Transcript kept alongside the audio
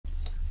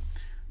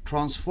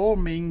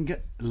transforming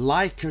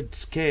Likert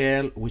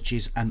scale, which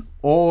is an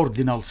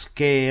ordinal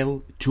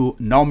scale, to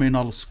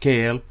nominal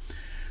scale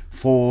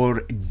for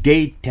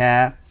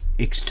data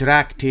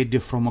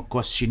extracted from a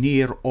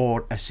questionnaire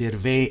or a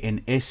survey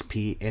in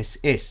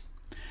SPSS.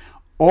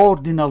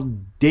 Ordinal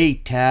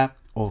data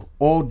or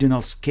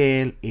ordinal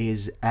scale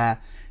is a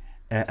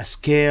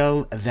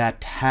scale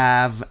that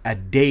have a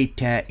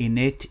data in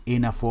it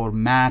in a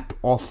format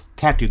of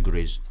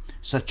categories,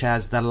 such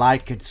as the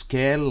Likert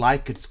scale.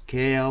 Likert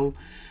scale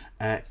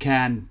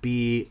can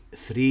be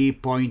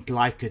 3-point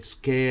Likert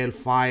scale,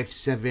 5,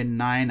 7,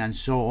 9, and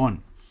so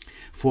on.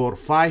 For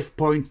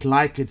 5-point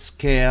Likert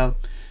scale,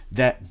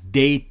 the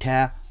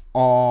data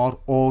are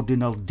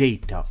ordinal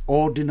data.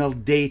 Ordinal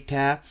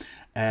data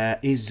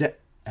is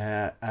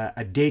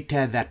a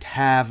data that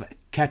have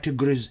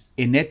categories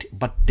in it,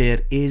 but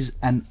there is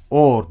an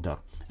order.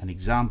 An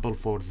example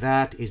for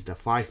that is the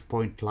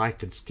 5-point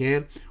Likert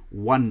scale: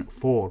 1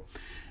 for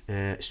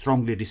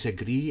strongly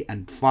disagree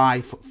and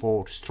 5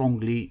 for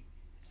strongly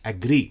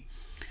agree.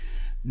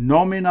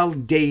 Nominal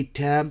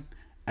data,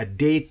 a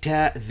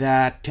data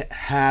that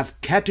have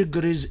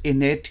categories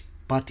in it,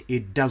 but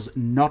it does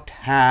not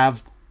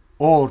have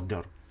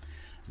order.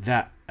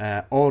 The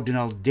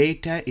ordinal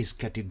data is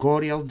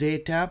categorical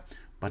data,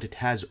 but it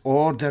has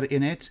order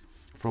in it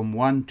from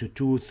 1 to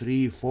 2,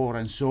 3, 4,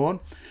 and so on.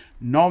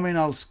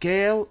 Nominal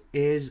scale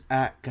is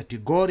a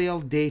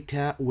categorical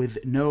data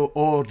with no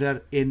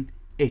order in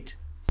it.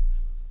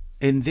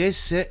 In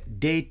this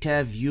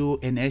data view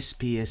in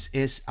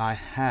SPSS, I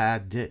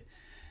had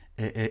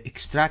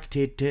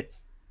extracted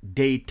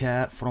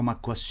data from a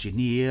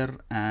questionnaire,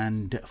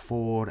 and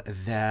for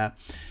the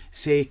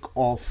sake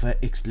of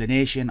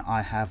explanation,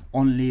 I have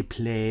only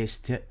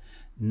placed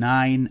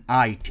 9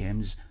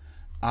 items,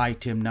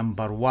 item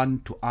number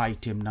 1 to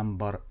item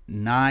number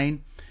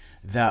 9.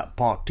 The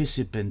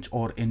participant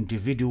or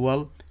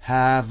individual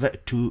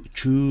have to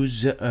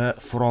choose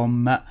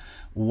from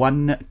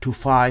 1 to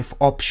 5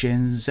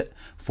 options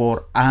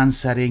for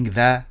answering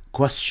the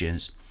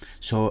questions.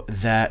 So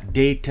the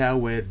data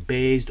were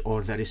based,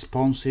 or the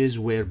responses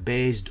were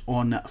based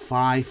on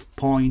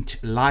 5-point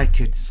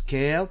Likert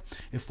scale.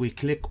 If we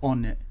click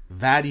on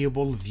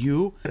variable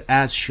view,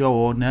 as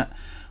shown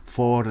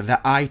for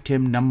the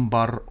item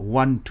number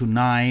 1 to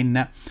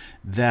 9,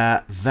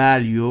 the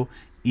value,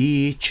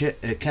 each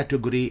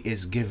category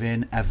is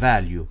given a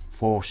value.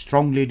 For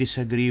strongly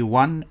disagree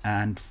 1,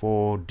 and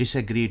for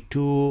disagree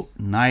 2,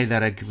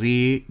 neither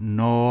agree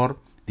nor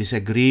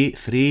disagree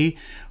 3,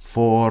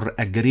 for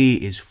agree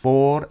is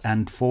 4,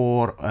 and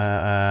for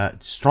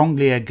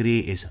strongly agree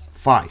is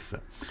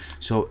 5.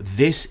 So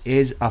this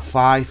is a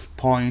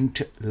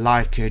 5-point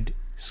Likert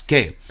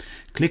scale.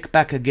 Click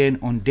back again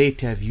on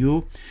data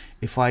view.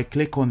 If I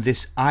click on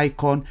this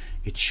icon,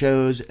 it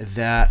shows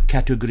the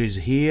categories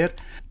here.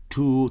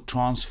 To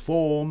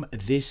transform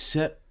this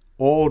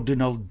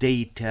ordinal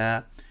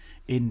data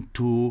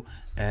into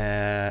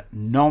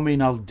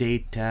nominal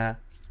data,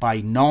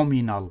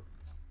 binomial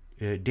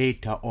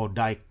data, or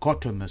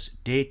dichotomous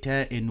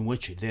data, in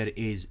which there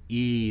is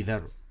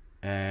either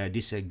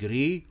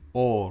disagree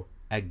or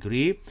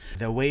agree.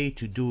 The way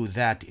to do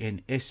that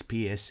in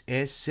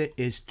SPSS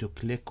is to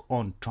click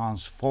on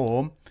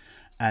transform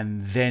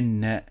and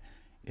then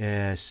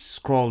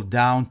scroll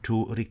down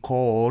to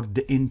record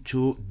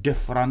into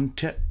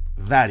different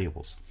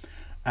variables,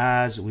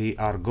 as we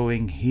are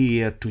going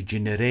here to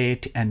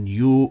generate a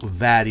new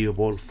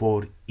variable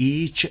for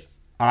each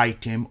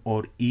item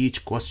or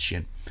each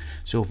question.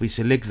 So if we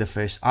select the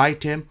first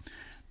item,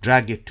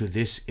 drag it to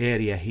this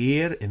area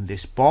here in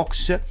this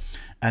box,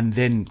 and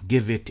then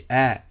give it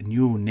a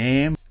new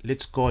name.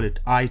 Let's call it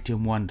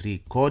item 1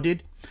 recoded.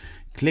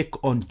 Click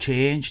on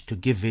change to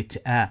give it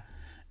a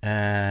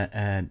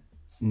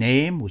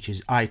name, which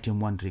is item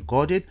 1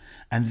 recorded,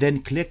 and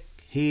then click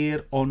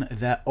here on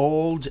the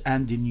old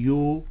and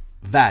new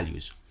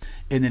values.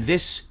 In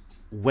this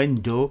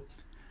window,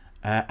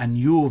 a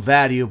new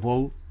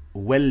variable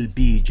will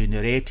be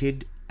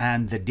generated,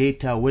 and the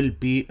data will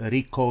be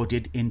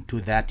recorded into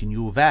that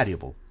new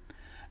variable.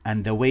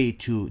 And the way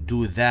to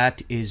do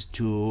that is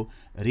to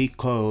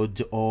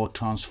recode or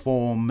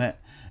transform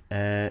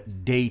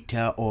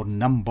data or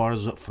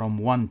numbers from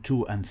 1,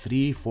 2, and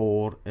 3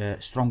 for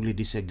strongly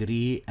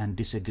disagree and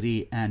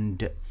disagree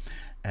and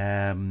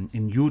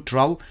in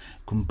neutral,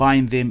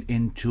 combine them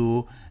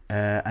into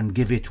and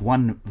give it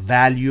one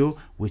value,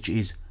 which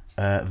is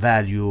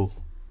value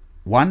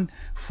 1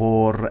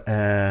 for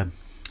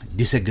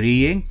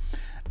disagreeing.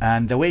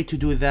 And the way to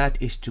do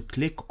that is to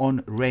click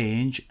on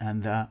range,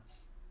 and the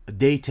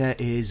data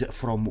is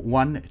from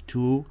 1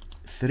 to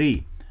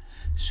 3.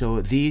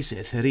 So these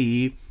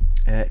 3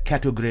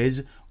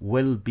 categories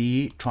will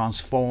be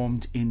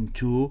transformed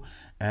into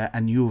a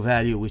new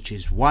value, which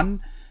is 1,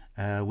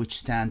 which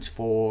stands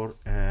for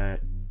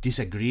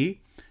disagree.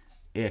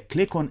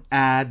 Click on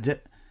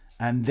add,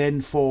 and then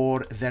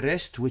for the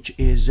rest, which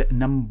is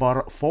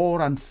number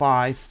 4 and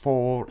 5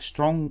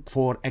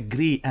 for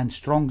agree and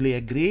strongly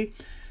agree,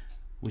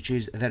 which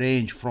is the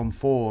range from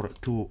 4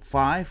 to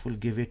 5, will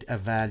give it a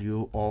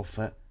value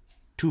of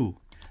 2.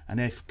 And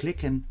if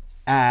click on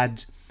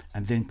add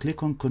and then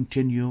click on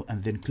continue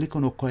and then click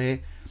on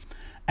OK,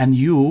 a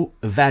new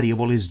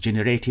variable is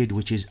generated,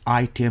 which is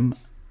item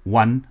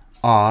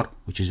 1R,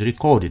 which is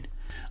recorded.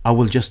 I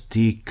will just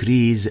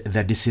decrease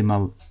the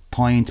decimal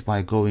point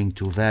by going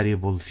to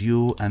variable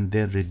view and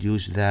then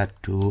reduce that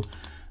to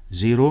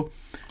 0.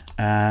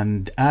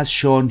 And as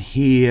shown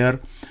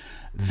here,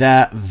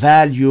 the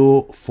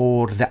value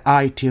for the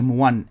item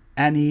 1,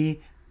 any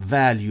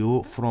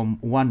value from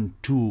 1,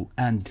 2,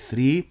 and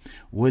 3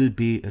 will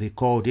be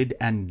recorded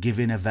and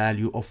given a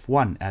value of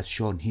 1, as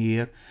shown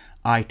here.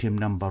 Item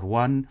number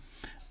 1,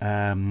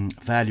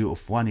 value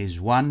of 1 is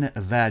 1,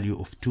 value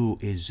of 2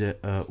 is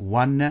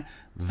 1,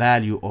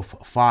 value of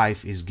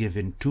 5 is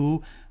given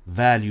 2,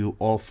 value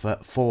of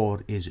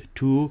 4 is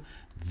 2,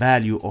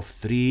 value of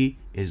 3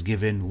 is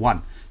given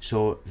 1.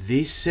 So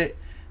this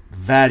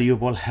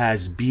variable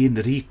has been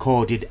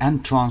recoded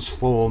and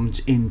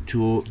transformed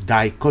into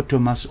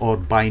dichotomous or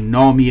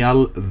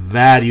binomial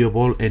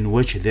variable, in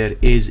which there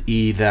is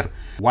either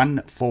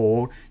 1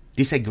 for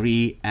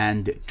disagree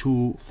and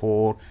 2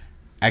 for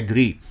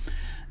agree.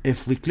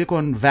 If we click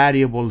on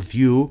variable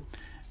view,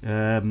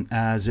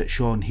 as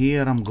shown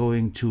here, I'm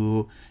going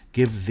to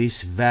give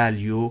this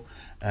value,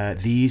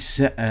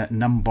 this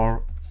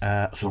number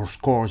or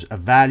scores a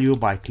value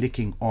by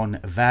clicking on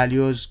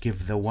values.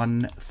 Give the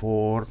 1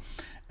 for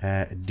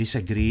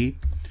disagree,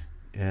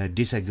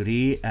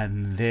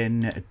 and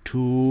then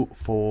 2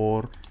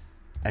 for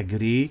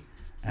agree,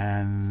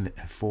 and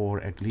for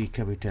agree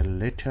capital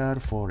letter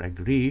for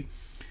agree,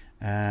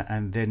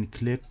 and then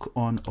click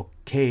on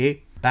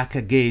OK. Back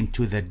again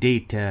to the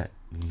data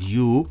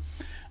view,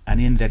 and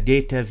in the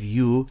data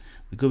view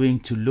we're going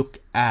to look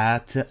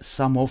at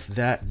some of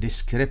the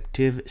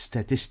descriptive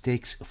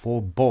statistics for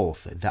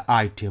both the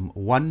item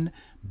 1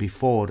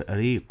 before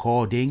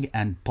recording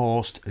and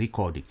post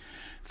recording.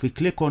 If we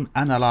click on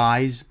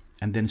analyze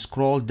and then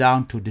scroll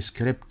down to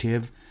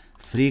descriptive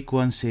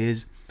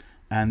frequencies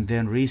and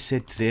then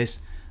reset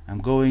this, I'm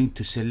going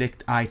to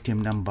select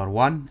item number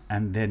 1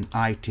 and then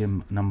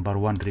item number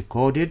 1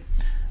 recorded.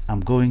 I'm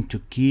going to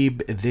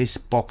keep this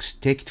box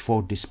ticked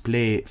for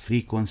display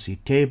frequency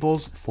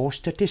tables. For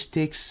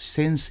statistics,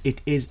 since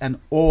it is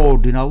an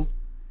ordinal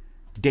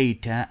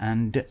data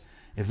and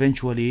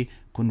eventually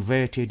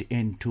converted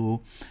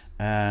into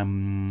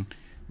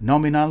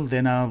nominal,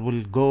 then I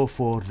will go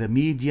for the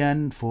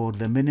median, for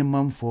the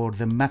minimum, for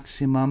the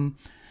maximum,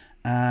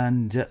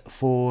 and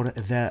for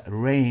the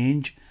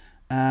range,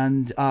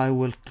 and I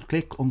will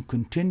click on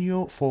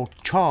continue. For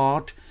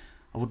chart,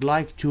 I would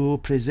like to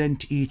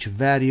present each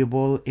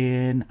variable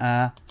in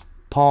a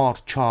bar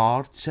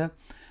chart,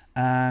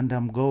 and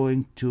I'm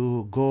going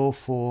to go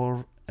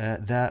for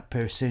the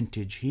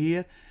percentage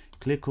here.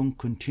 Click on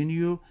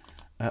continue.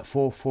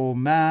 For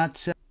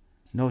format,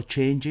 no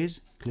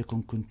changes. Click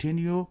on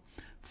continue.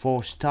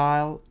 For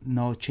style,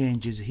 no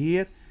changes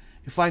here.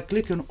 If I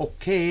click on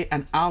OK,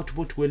 an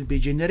output will be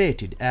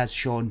generated, as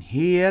shown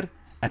here,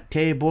 a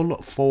table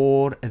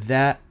for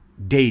the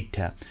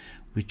data,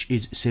 which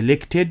is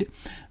selected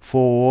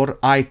for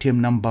item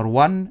number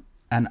 1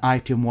 and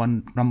item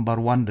number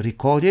 1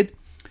 recorded.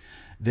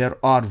 There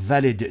are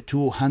valid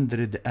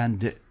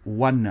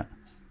 201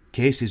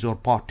 cases or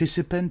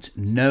participants,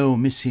 no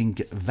missing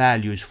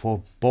values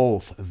for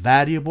both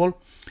variable.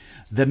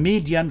 The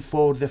median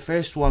for the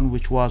first one,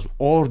 which was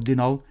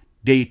ordinal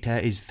data,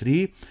 is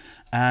 3,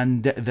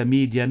 and the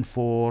median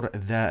for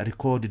the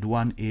recorded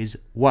one is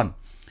 1.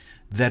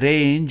 The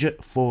range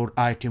for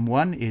item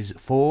 1 is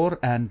 4,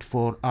 and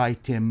for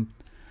item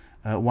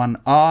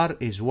 1R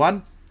is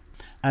 1,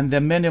 and the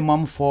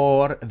minimum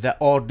for the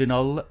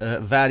ordinal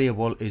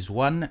variable is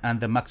 1, and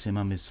the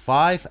maximum is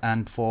 5,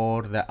 and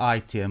for the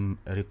item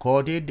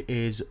recorded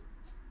is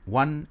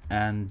 1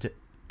 and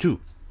 2.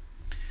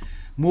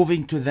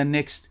 Moving to the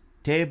next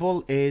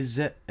table is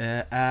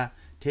a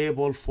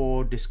table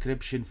for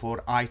description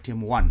for item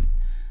 1,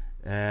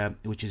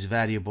 which is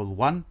variable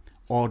 1.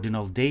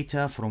 Ordinal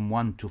data from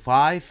 1 to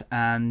 5,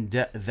 and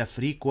the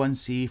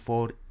frequency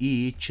for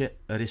each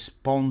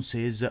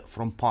responses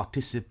from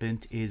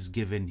participant is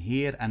given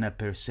here, and a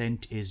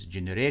percent is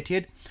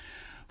generated.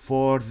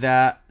 For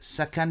the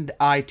second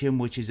item,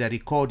 which is a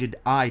recorded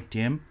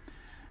item,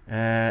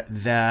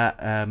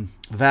 the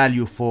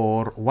value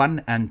for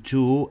 1 and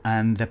 2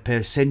 and the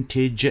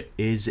percentage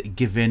is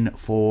given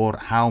for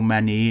how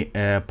many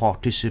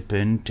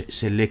participant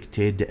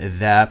selected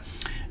the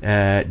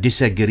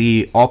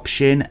disagree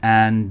option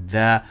and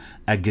the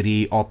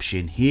agree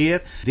option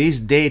here.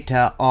 These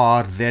data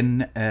are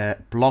then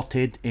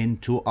plotted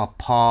into a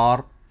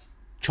bar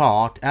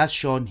chart, as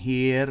shown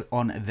here.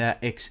 On the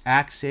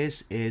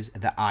x-axis is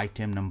the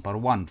item number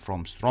 1,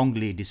 from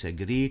strongly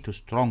disagree to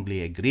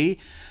strongly agree,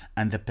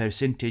 and the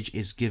percentage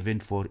is given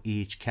for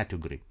each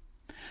category.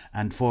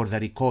 And for the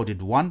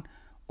recorded one,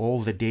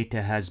 all the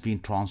data has been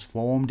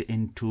transformed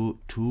into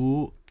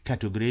 2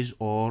 categories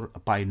or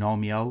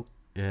binomial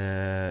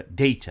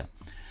data,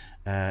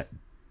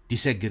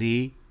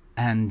 disagree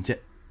and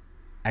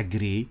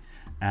agree,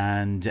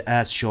 and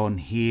as shown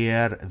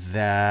here,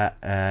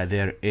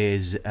 there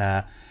is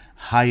a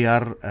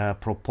higher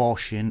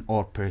proportion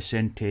or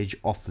percentage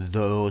of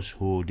those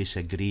who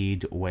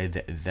disagreed with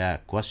the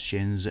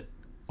questions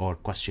or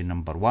question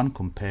number 1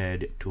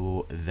 compared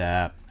to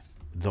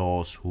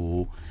those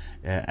who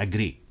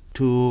agree.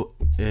 To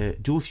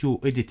do a few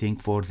editing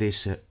for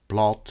this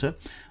plot,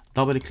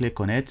 double click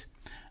on it,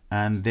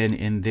 and then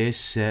in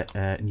this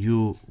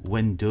new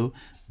window,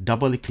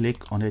 double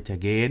click on it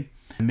again.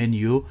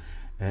 Menu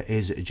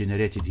is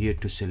generated here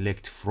to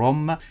select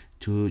from,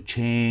 to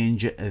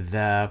change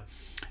the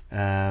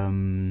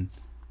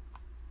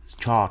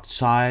chart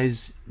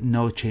size.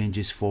 No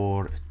changes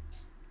for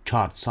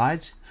chart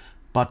size,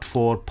 but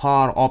for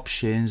par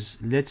options,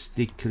 let's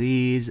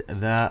decrease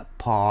the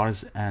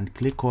pars and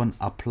click on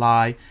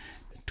apply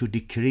to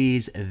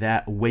decrease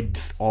the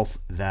width of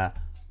the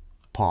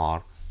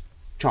par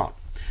chart.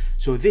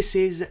 So this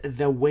is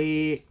the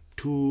way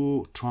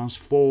to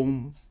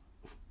transform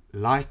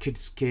Likert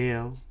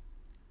scale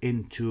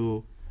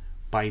into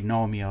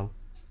binomial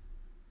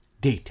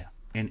data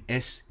in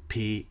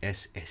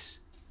SPSS.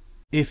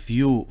 If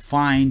you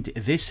find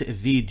this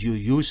video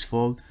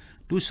useful,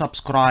 do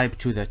subscribe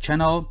to the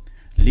channel,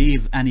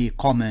 leave any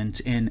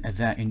comment in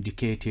the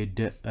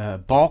indicated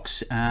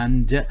box,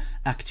 and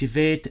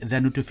activate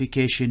the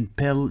notification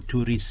bell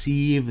to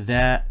receive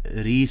the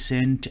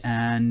recent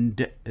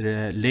and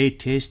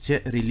latest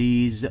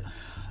release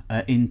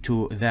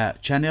into the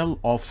channel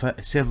of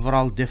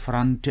several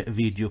different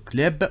video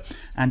clips,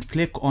 and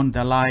click on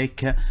the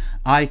like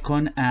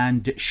icon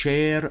and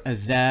share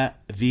the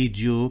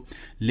video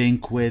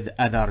link with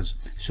others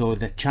so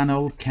the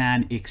channel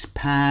can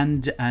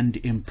expand and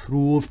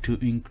improve to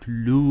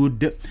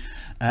include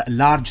a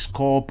large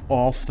scope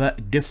of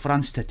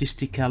different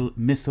statistical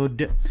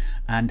method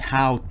and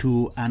how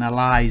to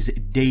analyze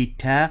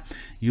data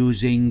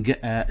using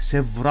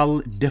several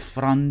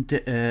different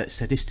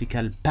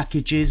statistical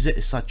packages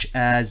such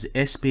as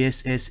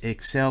SPSS,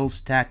 Excel,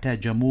 Stata,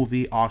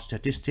 Jamovie,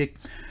 RStatistic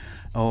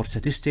or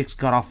Statistics,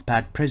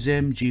 GraphPad,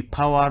 Prism,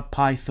 GPower,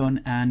 Python,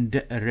 and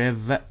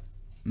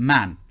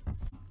RevMan.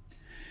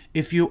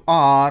 If you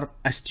are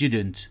a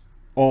student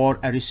or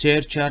a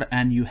researcher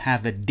and you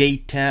have a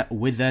data,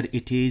 whether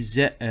it is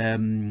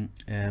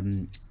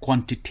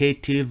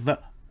quantitative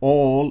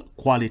or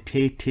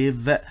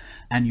qualitative,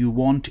 and you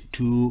want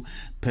to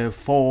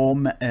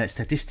perform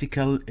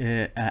statistical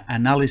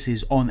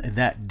analysis on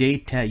that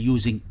data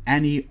using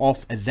any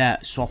of the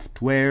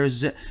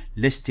softwares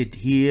listed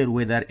here,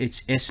 whether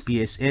it's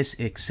SPSS,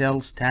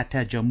 Excel,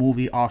 Stata,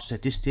 Jamovie,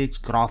 RStatistics,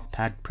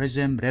 GraphPad,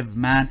 Prism,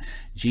 RevMan,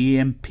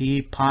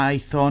 GMP,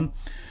 Python,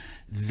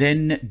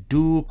 then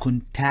do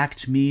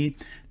contact me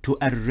to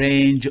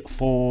arrange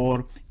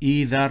for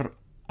either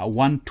a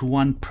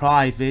one-to-one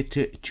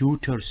private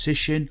tutor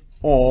session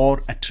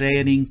or a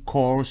training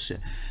course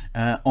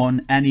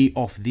on any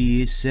of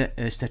these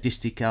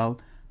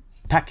statistical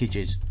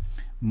packages.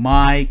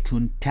 My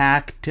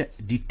contact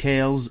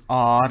details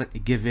are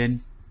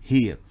given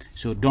here,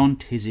 so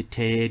don't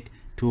hesitate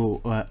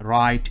to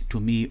write to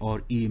me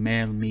or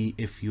email me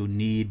if you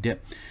need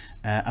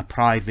a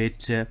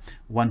private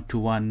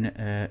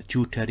one-to-one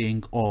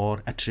tutoring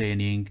or a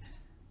training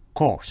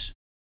course.